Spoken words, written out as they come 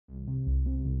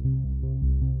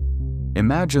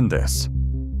Imagine this.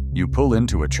 You pull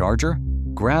into a charger,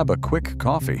 grab a quick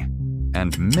coffee,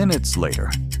 and minutes later,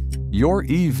 your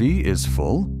EV is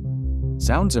full?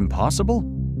 Sounds impossible?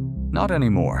 Not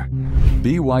anymore.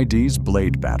 BYD's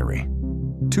Blade battery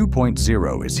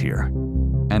 2.0 is here.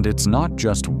 And it's not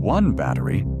just one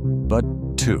battery, but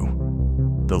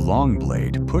two. The long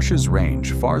blade pushes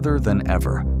range farther than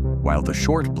ever, while the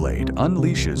short blade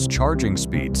unleashes charging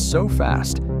speeds so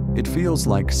fast it feels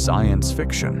like science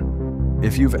fiction.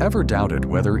 If you've ever doubted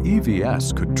whether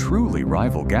EVs could truly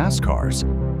rival gas cars,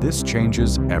 this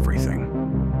changes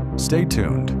everything. Stay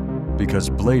tuned, because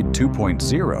Blade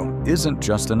 2.0 isn't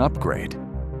just an upgrade,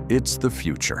 it's the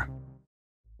future.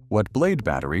 What Blade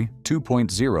Battery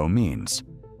 2.0 means.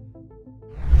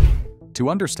 To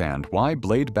understand why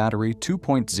Blade Battery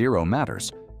 2.0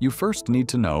 matters, you first need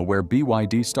to know where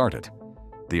BYD started.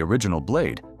 The original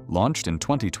Blade, launched in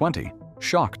 2020,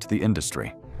 shocked the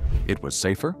industry. It was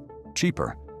safer,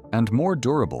 cheaper, and more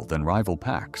durable than rival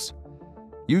packs.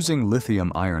 Using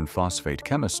lithium iron phosphate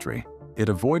chemistry, it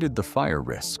avoided the fire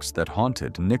risks that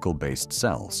haunted nickel-based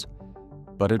cells.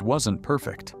 But it wasn't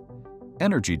perfect.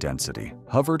 Energy density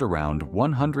hovered around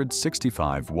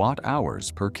 165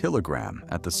 watt-hours per kilogram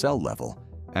at the cell level,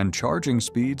 and charging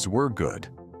speeds were good,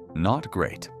 not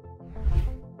great.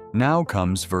 Now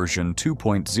comes version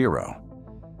 2.0.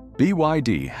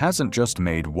 BYD hasn't just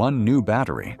made one new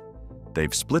battery.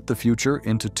 They've split the future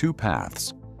into two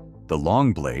paths. The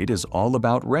long blade is all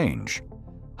about range.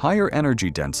 Higher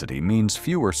energy density means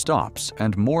fewer stops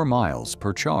and more miles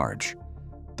per charge.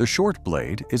 The short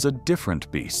blade is a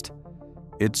different beast.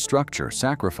 Its structure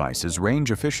sacrifices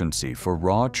range efficiency for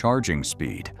raw charging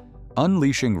speed,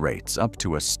 unleashing rates up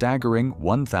to a staggering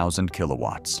 1,000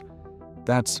 kilowatts.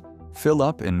 That's fill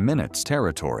up in minutes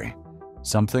territory,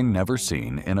 something never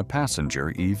seen in a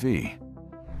passenger EV.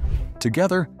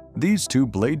 Together, these two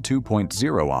Blade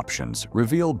 2.0 options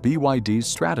reveal BYD's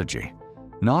strategy.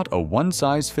 Not a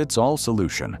one-size-fits-all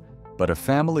solution, but a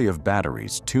family of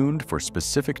batteries tuned for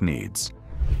specific needs.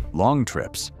 Long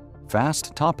trips,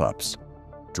 fast top-ups,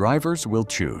 drivers will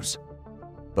choose.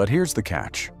 But here's the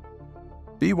catch.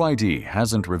 BYD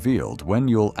hasn't revealed when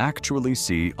you'll actually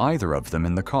see either of them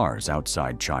in the cars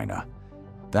outside China.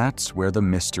 That's where the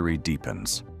mystery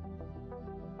deepens.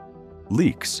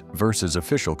 Leaks versus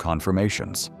official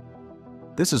confirmations.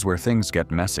 This is where things get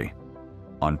messy.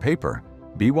 On paper,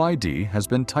 BYD has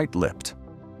been tight-lipped.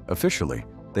 Officially,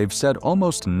 they've said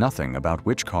almost nothing about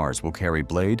which cars will carry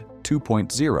Blade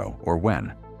 2.0 or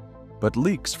when. But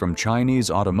leaks from Chinese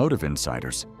automotive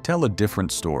insiders tell a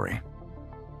different story.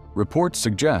 Reports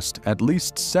suggest at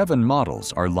least 7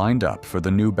 models are lined up for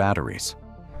the new batteries.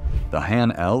 The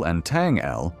Han L and Tang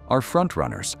L are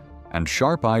frontrunners, and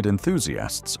sharp-eyed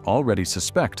enthusiasts already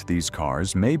suspect these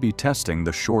cars may be testing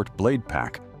the short blade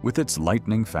pack with its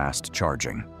lightning-fast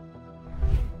charging.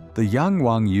 The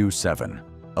Yangwang U7,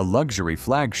 a luxury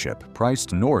flagship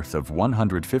priced north of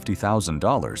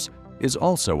 $150,000, is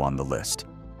also on the list,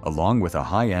 along with a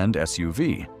high-end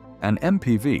SUV, an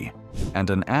MPV, and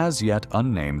an as-yet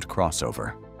unnamed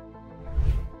crossover.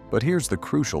 But here's the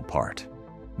crucial part.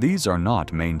 These are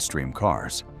not mainstream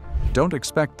cars. Don't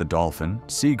expect the Dolphin,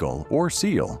 Seagull, or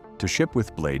Seal to ship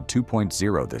with Blade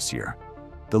 2.0 this year.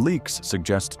 The leaks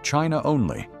suggest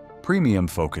China-only,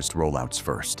 premium-focused rollouts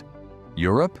first.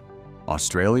 Europe?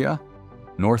 Australia?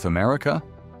 North America?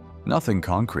 Nothing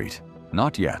concrete,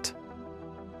 not yet.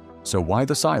 So why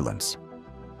the silence?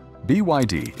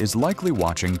 BYD is likely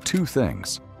watching two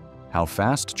things: how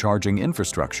fast charging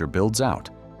infrastructure builds out,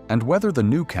 and whether the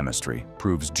new chemistry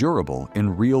proves durable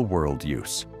in real-world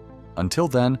use. Until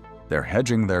then, they're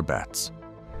hedging their bets.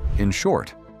 In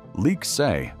short, leaks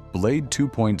say Blade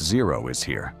 2.0 is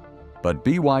here, but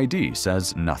BYD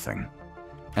says nothing.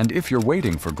 And if you're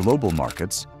waiting for global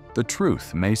markets, the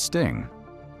truth may sting.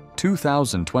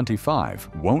 2025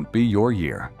 won't be your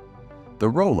year. The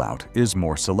rollout is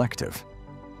more selective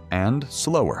and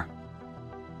slower.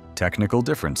 Technical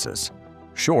differences: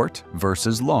 short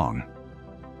versus long.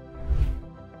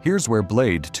 Here's where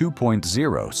Blade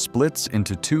 2.0 splits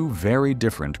into two very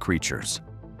different creatures.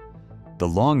 The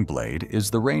long blade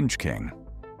is the range king.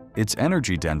 Its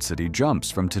energy density jumps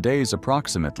from today's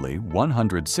approximately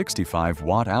 165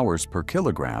 watt-hours per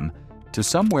kilogram to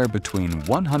somewhere between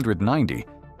 190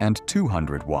 and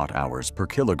 200 watt-hours per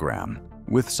kilogram,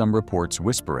 with some reports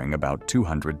whispering about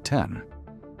 210.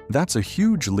 That's a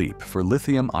huge leap for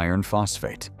lithium iron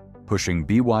phosphate, pushing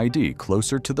BYD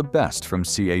closer to the best from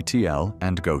CATL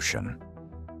and Gotion.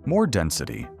 More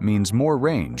density means more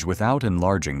range without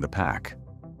enlarging the pack.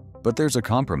 But there's a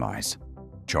compromise: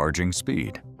 charging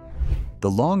speed. The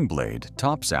long blade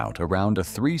tops out around a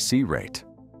 3C rate.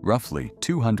 roughly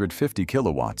 250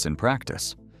 kilowatts in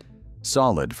practice.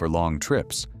 Solid for long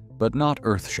trips, but not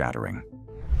earth-shattering.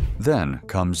 Then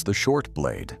comes the short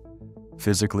blade,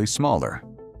 physically smaller,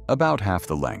 about half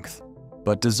the length,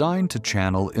 but designed to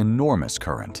channel enormous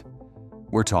current.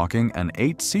 We're talking an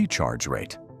 8C charge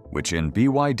rate, which in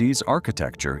BYD's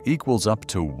architecture equals up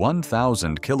to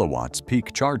 1,000 kilowatts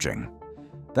peak charging.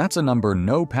 That's a number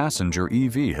no passenger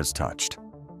EV has touched.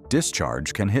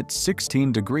 Discharge can hit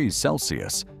 16 degrees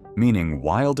Celsius, meaning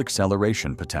wild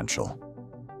acceleration potential.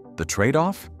 The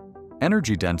trade-off?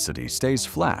 Energy density stays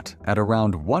flat at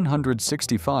around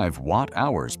 165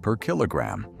 watt-hours per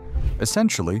kilogram,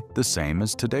 essentially the same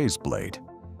as today's blade.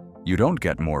 You don't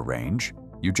get more range,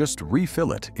 you just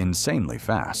refill it insanely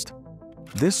fast.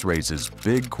 This raises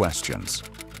big questions.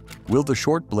 Will the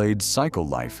short blade's cycle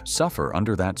life suffer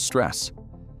under that stress?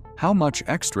 How much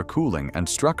extra cooling and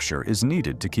structure is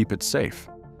needed to keep it safe?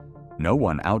 No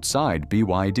one outside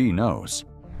BYD knows.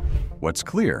 What's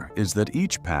clear is that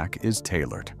each pack is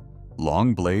tailored.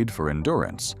 Long blade for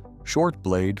endurance, short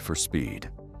blade for speed.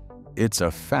 It's a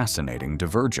fascinating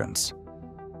divergence.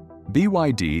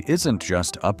 BYD isn't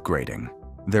just upgrading.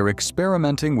 They're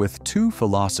experimenting with two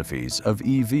philosophies of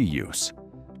EV use.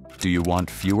 Do you want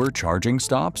fewer charging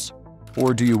stops?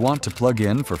 Or do you want to plug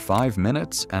in for 5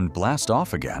 minutes and blast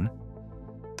off again?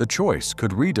 The choice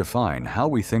could redefine how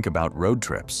we think about road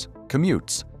trips,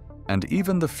 commutes, and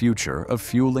even the future of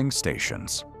fueling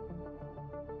stations.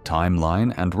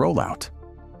 Timeline and rollout.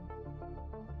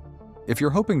 If you're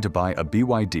hoping to buy a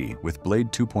BYD with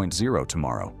Blade 2.0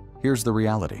 tomorrow, here's the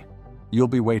reality. You'll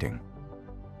be waiting.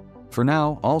 For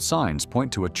now, all signs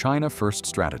point to a China-first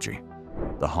strategy.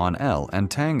 The Han L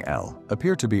and Tang L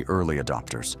appear to be early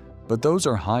adopters, but those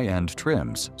are high-end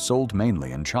trims sold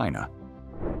mainly in China.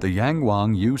 The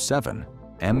Yangwang U7,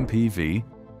 MPV,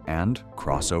 and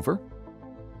crossover?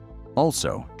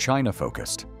 Also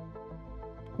China-focused.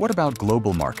 What about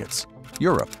global markets?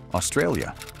 Europe,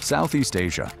 Australia, Southeast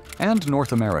Asia, and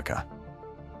North America?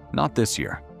 Not this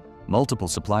year. Multiple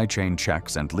supply chain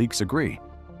checks and leaks agree.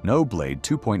 No Blade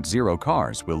 2.0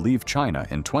 cars will leave China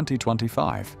in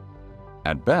 2025.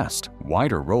 At best,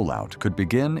 wider rollout could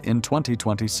begin in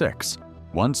 2026,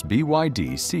 once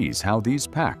BYD sees how these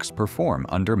packs perform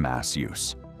under mass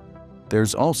use.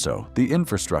 There's also the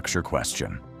infrastructure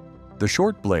question. The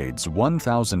short blade's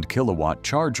 1,000 kilowatt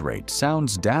charge rate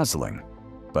sounds dazzling,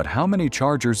 but how many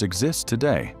chargers exist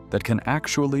today that can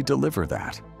actually deliver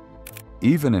that?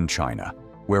 Even in China,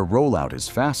 where rollout is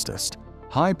fastest,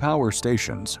 high-power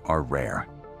stations are rare.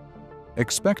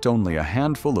 Expect only a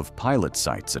handful of pilot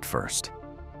sites at first.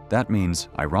 That means,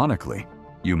 ironically,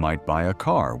 you might buy a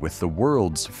car with the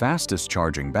world's fastest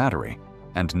charging battery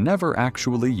and never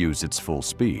actually use its full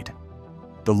speed.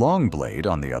 The long blade,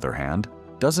 on the other hand,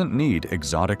 doesn't need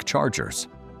exotic chargers.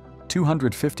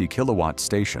 250 kilowatt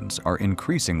stations are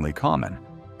increasingly common,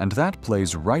 and that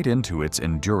plays right into its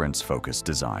endurance-focused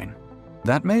design.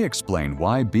 That may explain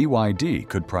why BYD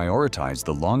could prioritize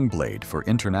the long blade for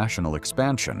international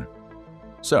expansion.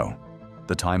 So,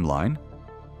 the timeline?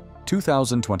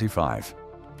 2025,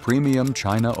 premium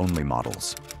China-only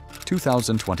models.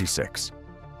 2026,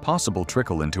 possible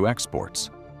trickle into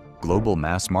exports. Global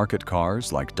mass-market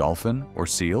cars like Dolphin or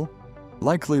Seal?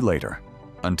 Likely later.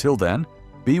 Until then,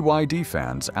 BYD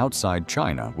fans outside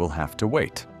China will have to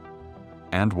wait.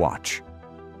 And watch.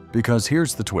 Because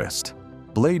here's the twist.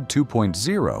 Blade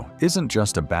 2.0 isn't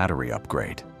just a battery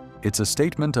upgrade. It's a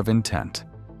statement of intent.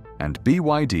 And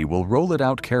BYD will roll it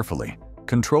out carefully,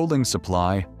 controlling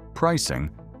supply, pricing,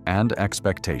 and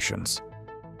expectations,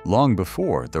 long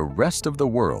before the rest of the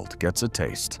world gets a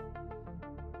taste.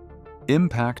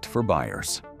 Impact for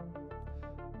buyers.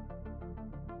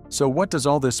 So what does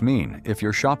all this mean if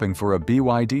you're shopping for a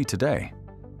BYD today?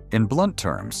 In blunt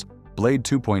terms, Blade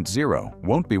 2.0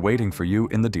 won't be waiting for you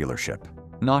in the dealership.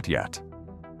 Not yet.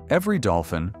 Every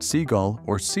Dolphin, Seagull,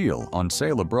 or Seal on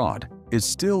sale abroad is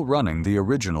still running the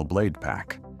original Blade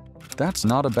pack. That's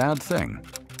not a bad thing.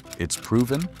 It's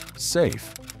proven,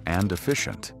 safe, and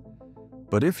efficient.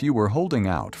 But if you were holding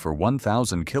out for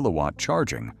 1,000 kilowatt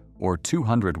charging or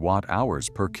 200 watt-hours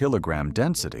per kilogram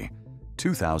density,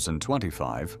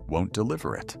 2025 won't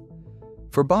deliver it.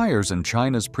 For buyers in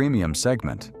China's premium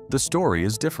segment, the story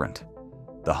is different.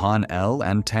 The Han L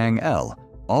and Tang L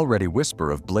already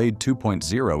whisper of Blade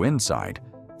 2.0 inside,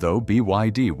 though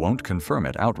BYD won't confirm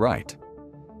it outright.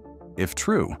 If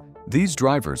true, these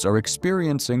drivers are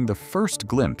experiencing the first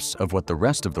glimpse of what the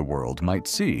rest of the world might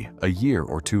see a year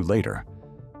or two later.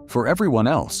 For everyone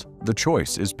else, the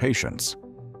choice is patience.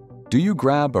 Do you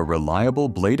grab a reliable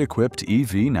Blade-equipped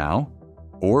EV now,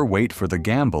 or wait for the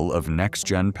gamble of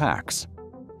next-gen packs?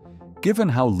 Given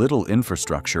how little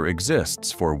infrastructure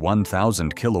exists for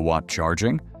 1,000 kilowatt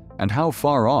charging and how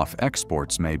far off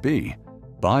exports may be,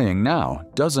 buying now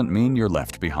doesn't mean you're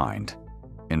left behind.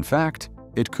 In fact,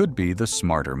 it could be the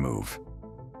smarter move.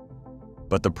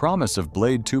 But the promise of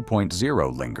Blade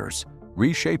 2.0 lingers,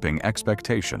 reshaping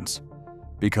expectations.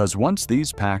 Because once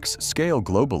these packs scale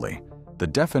globally, the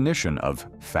definition of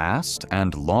fast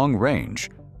and long range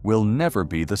will never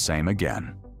be the same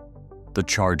again. The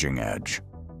charging edge.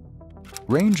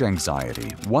 Range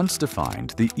anxiety once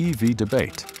defined the EV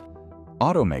debate.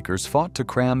 Automakers fought to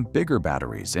cram bigger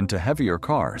batteries into heavier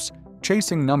cars,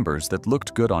 chasing numbers that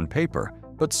looked good on paper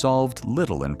but solved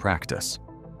little in practice.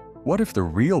 What if the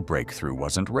real breakthrough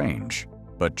wasn't range,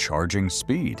 but charging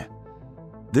speed?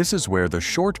 This is where the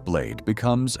short blade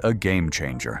becomes a game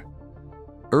changer.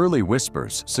 Early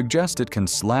whispers suggest it can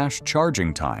slash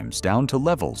charging times down to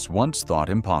levels once thought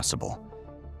impossible,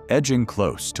 edging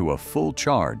close to a full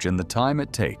charge in the time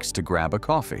it takes to grab a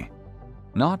coffee.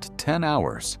 Not 10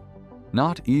 hours,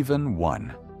 not even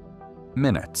 1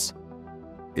 minute.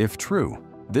 If true,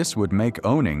 this would make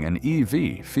owning an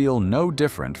EV feel no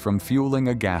different from fueling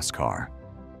a gas car,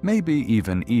 maybe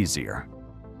even easier.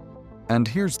 And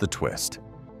here's the twist.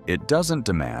 It doesn't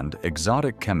demand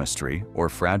exotic chemistry or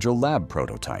fragile lab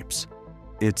prototypes.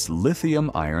 It's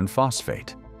lithium iron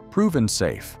phosphate, proven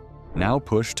safe, now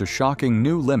pushed to shocking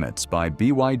new limits by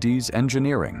BYD's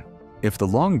engineering. If the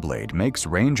long blade makes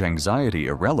range anxiety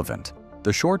irrelevant,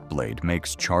 the short blade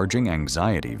makes charging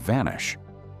anxiety vanish.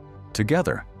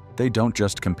 Together, they don't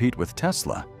just compete with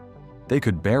Tesla. They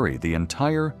could bury the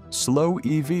entire slow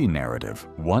EV narrative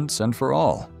once and for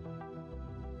all.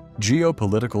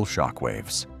 Geopolitical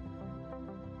shockwaves.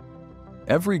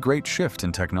 Every great shift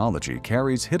in technology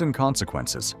carries hidden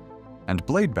consequences, and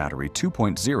Blade Battery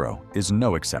 2.0 is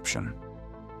no exception.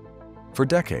 For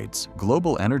decades,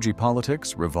 global energy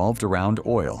politics revolved around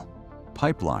oil,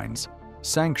 pipelines,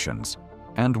 sanctions,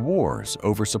 and wars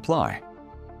over supply.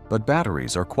 But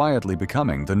batteries are quietly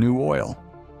becoming the new oil.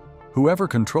 Whoever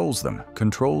controls them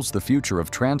controls the future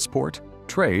of transport,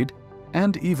 trade,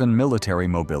 and even military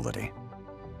mobility.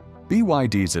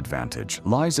 BYD's advantage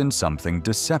lies in something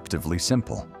deceptively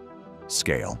simple: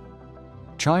 scale.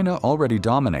 China already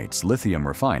dominates lithium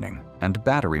refining and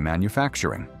battery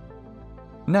manufacturing.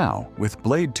 Now, with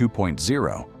Blade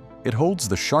 2.0, it holds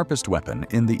the sharpest weapon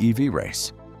in the EV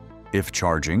race. If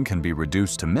charging can be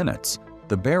reduced to minutes,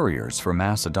 the barriers for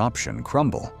mass adoption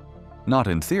crumble, not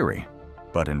in theory,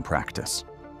 but in practice.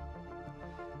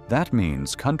 That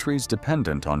means countries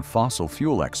dependent on fossil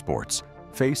fuel exports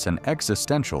face an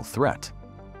existential threat.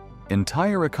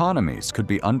 Entire economies could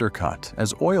be undercut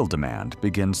as oil demand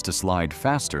begins to slide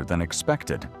faster than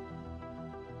expected.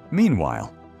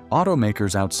 Meanwhile,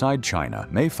 automakers outside China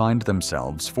may find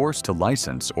themselves forced to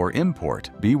license or import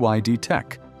BYD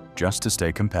tech just to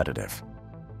stay competitive.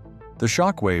 The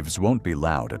shockwaves won't be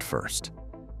loud at first,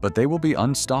 but they will be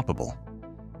unstoppable.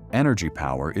 Energy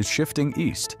power is shifting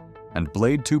east, and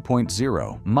Blade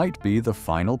 2.0 might be the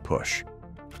final push.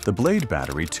 The Blade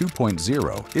Battery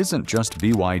 2.0 isn't just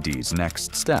BYD's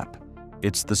next step.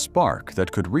 It's the spark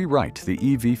that could rewrite the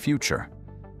EV future.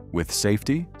 With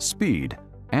safety, speed,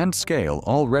 and scale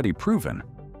already proven,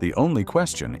 the only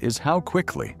question is how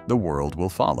quickly the world will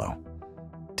follow.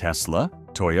 Tesla,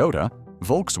 Toyota,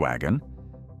 Volkswagen,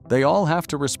 they all have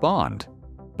to respond.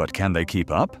 But can they keep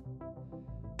up?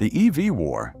 The EV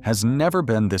war has never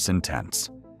been this intense,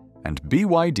 and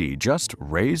BYD just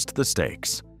raised the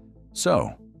stakes.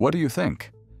 So, what do you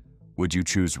think? Would you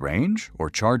choose range or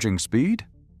charging speed?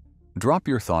 Drop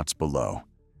your thoughts below.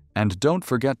 And don't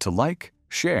forget to like,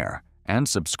 share, and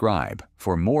subscribe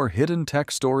for more hidden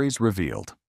tech stories revealed.